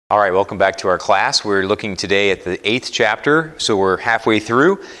All right, welcome back to our class. We're looking today at the 8th chapter, so we're halfway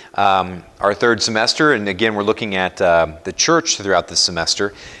through our third semester, and again, we're looking at the church throughout this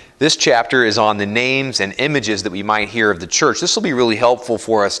semester. This chapter is on the names and images that we might hear of the church. This will be really helpful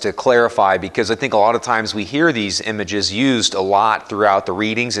for us to clarify because I think a lot of times we hear these images used a lot throughout the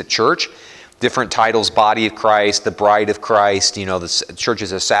readings at church. Different titles, body of Christ, the bride of Christ, the church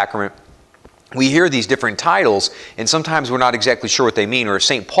is a sacrament. We hear these different titles, and sometimes we're not exactly sure what they mean, or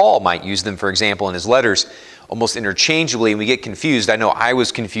St. Paul might use them, for example, in his letters almost interchangeably, and we get confused. I know I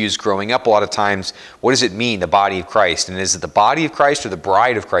was confused growing up a lot of times. What does it mean, the body of Christ? And is it the body of Christ or the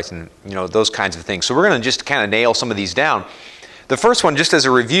bride of Christ? And, those kinds of things. So we're going to just kind of nail some of these down. The first one, just as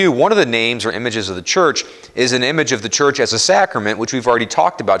a review, one of the names or images of the church is an image of the church as a sacrament, which we've already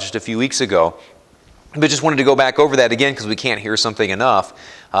talked about just a few weeks ago. But just wanted to go back over that again because we can't hear something enough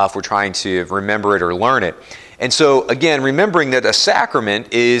if we're trying to remember it or learn it. And so, again, remembering that a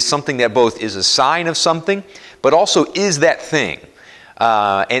sacrament is something that both is a sign of something, but also is that thing.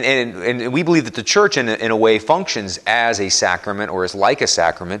 And we believe that the church, in a way, functions as a sacrament or is like a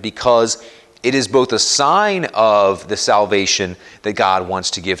sacrament because it is both a sign of the salvation that God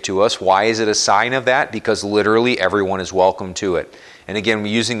wants to give to us. Why is it a sign of that? Because literally everyone is welcome to it. And again, we're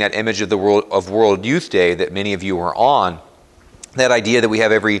using that image of the World Youth Day that many of you were on, that idea that we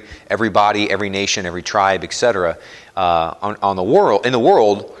have every body, every nation, every tribe, etc. in the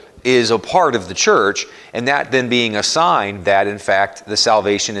world is a part of the church, and that then being a sign that, in fact, the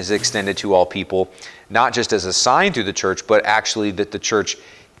salvation is extended to all people, not just as a sign through the church, but actually that the church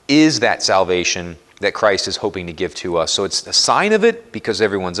is that salvation that Christ is hoping to give to us. So it's a sign of it because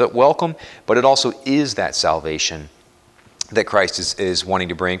everyone's welcome, but it also is that salvation that Christ is wanting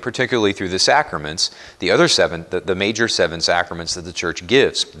to bring, particularly through the sacraments, the other seven, the major seven sacraments that the church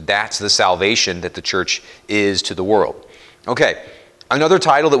gives. That's the salvation that the church is to the world. Okay, another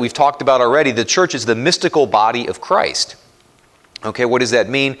title that we've talked about already, the church is the mystical body of Christ. Okay, what does that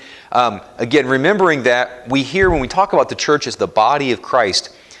mean? Again, remembering that we hear when we talk about the church as the body of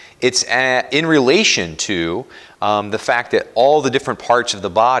Christ, it's in relation to the fact that all the different parts of the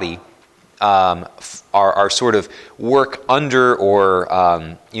body are sort of work under or,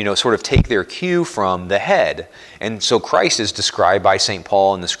 sort of take their cue from the head. And so Christ is described by St.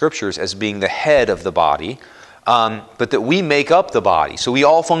 Paul in the Scriptures as being the head of the body, but that we make up the body. So we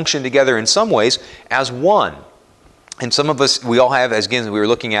all function together in some ways as one. And some of us, we all have, as again we were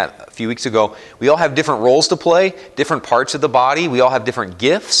looking at a few weeks ago, we all have different roles to play, different parts of the body. We all have different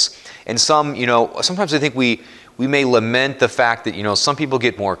gifts. And some, sometimes I think we may lament the fact that, some people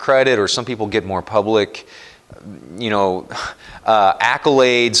get more credit or some people get more public,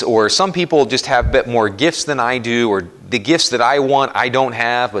 accolades, or some people just have a bit more gifts than I do, or the gifts that I want I don't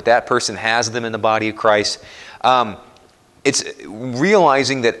have, but that person has them in the body of Christ. It's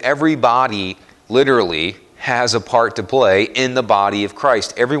realizing that every body literally has a part to play in the body of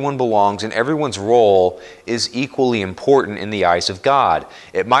Christ. Everyone belongs, and everyone's role is equally important in the eyes of God.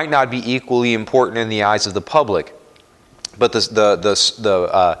 It might not be equally important in the eyes of the public, but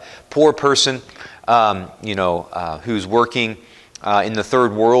the poor person, who's working in the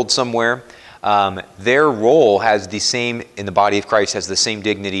third world somewhere, their role has the same, in the body of Christ, has the same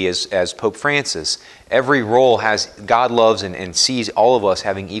dignity as Pope Francis. Every role has, God loves and sees all of us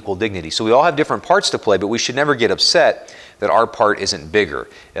having equal dignity. So we all have different parts to play, but we should never get upset that our part isn't bigger,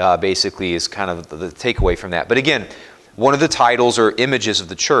 basically is kind of the takeaway from that. But again, one of the titles or images of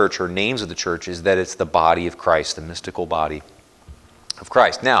the church or names of the church is that it's the body of Christ, the mystical body of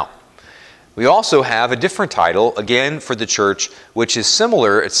Christ. Now, we also have a different title, again, for the church, which is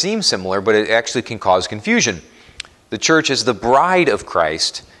similar, it seems similar, but it actually can cause confusion. The church is the bride of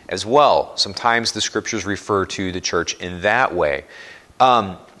Christ as well. Sometimes the scriptures refer to the church in that way.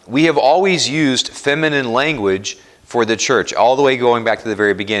 We have always used feminine language for the church, all the way going back to the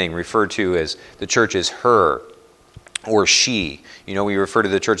very beginning, referred to as the church as her or she. We refer to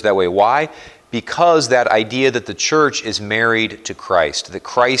the church that way. Why? Because that idea that the church is married to Christ, that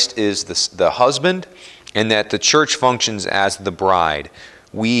Christ is the husband, and that the church functions as the bride.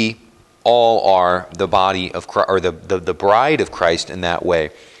 We all are the body of Christ, or the bride of Christ in that way.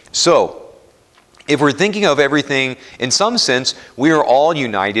 So, if we're thinking of everything, in some sense, we are all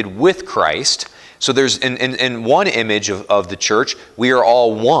united with Christ. So there's, in one image of the church, we are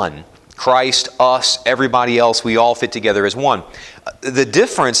all one. Christ, us, everybody else, we all fit together as one. The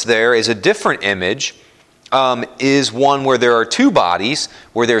difference there is a different image, is one where there are two bodies,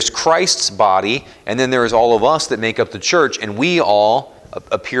 where there's Christ's body, and then there's all of us that make up the church, and we all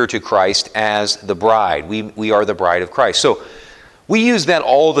appear to Christ as the bride. We are the bride of Christ. So We use that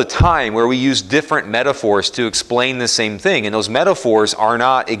all the time, where we use different metaphors to explain the same thing. And those metaphors are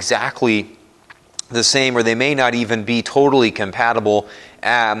not exactly the same, or they may not even be totally compatible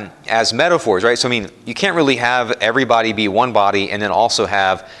as metaphors, right? So, I mean, you can't really have everybody be one body and then also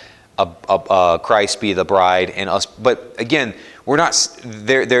have Christ be the bride and us. But again, we're not.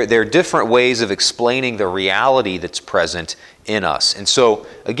 There are different ways of explaining the reality that's present in us. And so,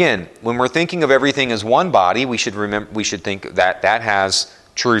 again, when we're thinking of everything as one body, we should think that that has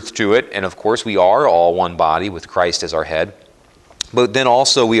truth to it. And of course, we are all one body with Christ as our head. But then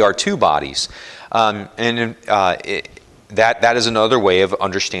also we are two bodies. That is another way of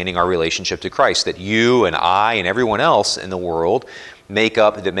understanding our relationship to Christ, that you and I and everyone else in the world make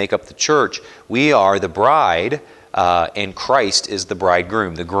up the church. We are the bride, and Christ is the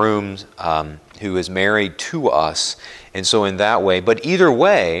bridegroom, the groom who is married to us. And so in that way, but either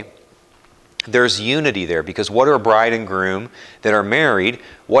way, there's unity there, because what are a bride and groom that are married?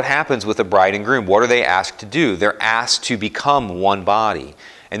 What happens with a bride and groom? What are they asked to do? They're asked to become one body,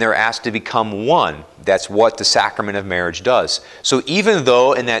 and they're asked to become one. That's what the sacrament of marriage does. So even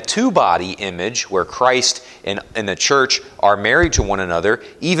though in that two-body image where Christ and the church are married to one another,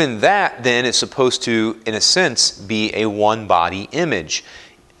 even that then is supposed to, in a sense, be a one-body image.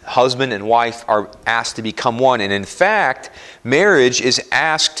 Husband and wife are asked to become one. And in fact, marriage is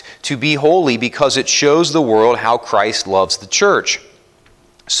asked to be holy because it shows the world how Christ loves the church.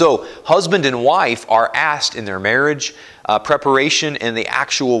 So husband and wife are asked in their marriage preparation and the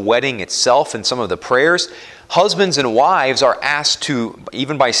actual wedding itself and some of the prayers. Husbands and wives are asked to,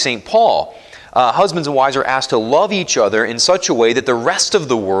 even by St. Paul, husbands and wives are asked to love each other in such a way that the rest of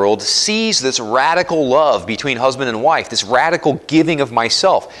the world sees this radical love between husband and wife, this radical giving of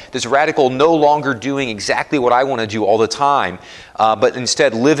myself, this radical no longer doing exactly what I want to do all the time, but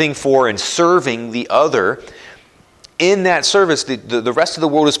instead living for and serving the other. In that service, the rest of the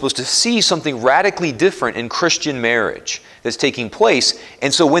world is supposed to see something radically different in Christian marriage that's taking place.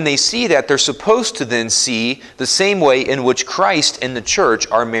 And so when they see that, they're supposed to then see the same way in which Christ and the church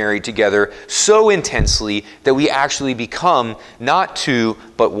are married together so intensely that we actually become not two,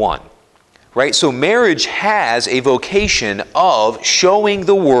 but one. Right? So marriage has a vocation of showing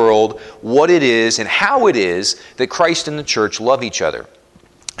the world what it is and how it is that Christ and the church love each other.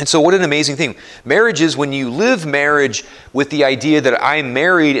 And so what an amazing thing. Marriage is when you live marriage with the idea that I'm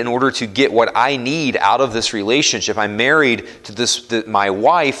married in order to get what I need out of this relationship. I'm married to my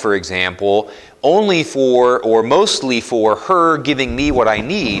wife, for example, only for or mostly for her giving me what I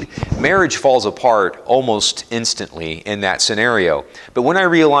need. Marriage falls apart almost instantly in that scenario. But when I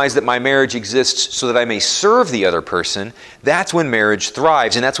realize that my marriage exists so that I may serve the other person, that's when marriage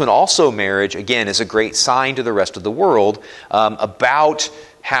thrives. And that's when also marriage, again, is a great sign to the rest of the world about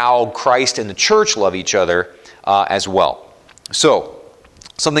how Christ and the church love each other as well. So,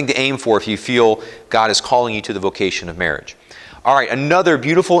 something to aim for if you feel God is calling you to the vocation of marriage. All right, another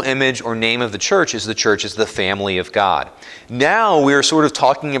beautiful image or name of the church is the family of God. Now we're sort of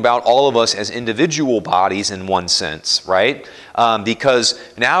talking about all of us as individual bodies in one sense, right? Because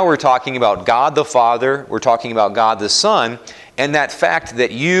now we're talking about God the Father, we're talking about God the Son, and that fact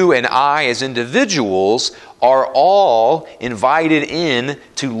that you and I as individuals are all invited in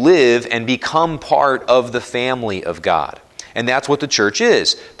to live and become part of the family of God. And that's what the church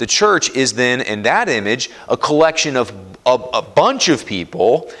is. The church is then, in that image, a collection of a bunch of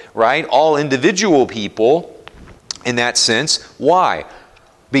people, right? All individual people in that sense. Why?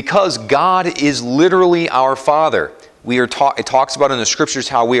 Because God is literally our Father. It talks about in the Scriptures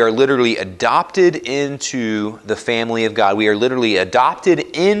how we are literally adopted into the family of God. We are literally adopted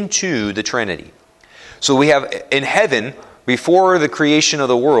into the Trinity. So we have in heaven, before the creation of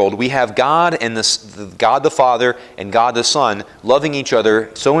the world, we have God and God the Father and God the Son loving each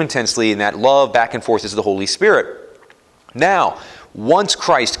other so intensely, and that love back and forth is the Holy Spirit. Now, once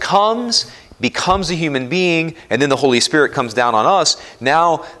Christ comes, becomes a human being, and then the Holy Spirit comes down on us,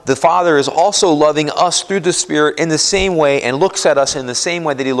 now the Father is also loving us through the Spirit in the same way and looks at us in the same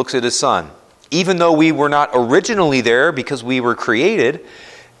way that He looks at His Son. Even though we were not originally there because we were created,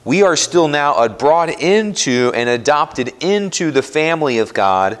 we are still now brought into and adopted into the family of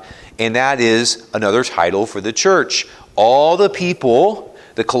God, and that is another title for the church. All the people,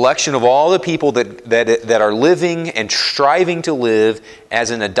 the collection of all the people that are living and striving to live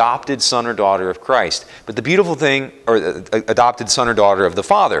as an adopted son or daughter of Christ. But the beautiful thing, or adopted son or daughter of the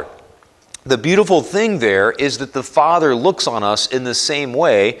Father. The beautiful thing there is that the Father looks on us in the same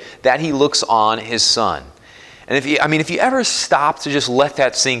way that He looks on His Son. And if you ever stop to just let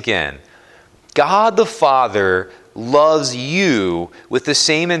that sink in, God the Father loves you with the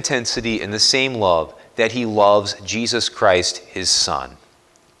same intensity and the same love that he loves Jesus Christ, his Son.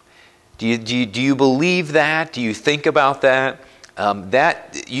 Do you believe that? Do you think about that?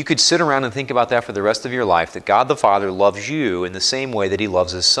 That you could sit around and think about that for the rest of your life, that God the Father loves you in the same way that he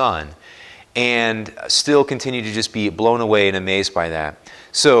loves his Son, and still continue to just be blown away and amazed by that.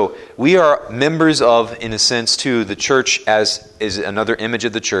 So we are members of, in a sense, too, the church, as is another image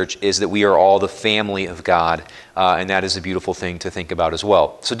of the church, is that we are all the family of God, and that is a beautiful thing to think about as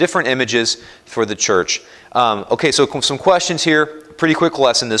well. So different images for the church. Okay, so some questions here. Pretty quick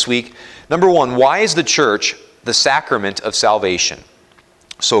lesson this week. Number one, why is the church the sacrament of salvation?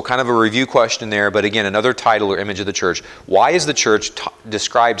 So kind of a review question there, but again, another title or image of the church. Why is the church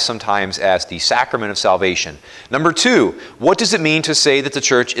described sometimes as the sacrament of salvation? Number two, what does it mean to say that the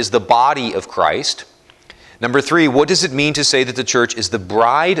church is the body of Christ? Number three, what does it mean to say that the church is the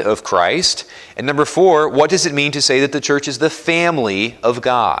bride of Christ? And number four, what does it mean to say that the church is the family of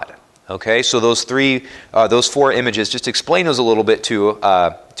God? Okay, so those four images, just explain those a little bit to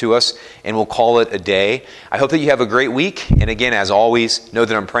us, and we'll call it a day. I hope that you have a great week. And again, as always, know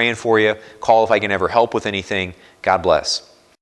that I'm praying for you. Call if I can ever help with anything. God bless.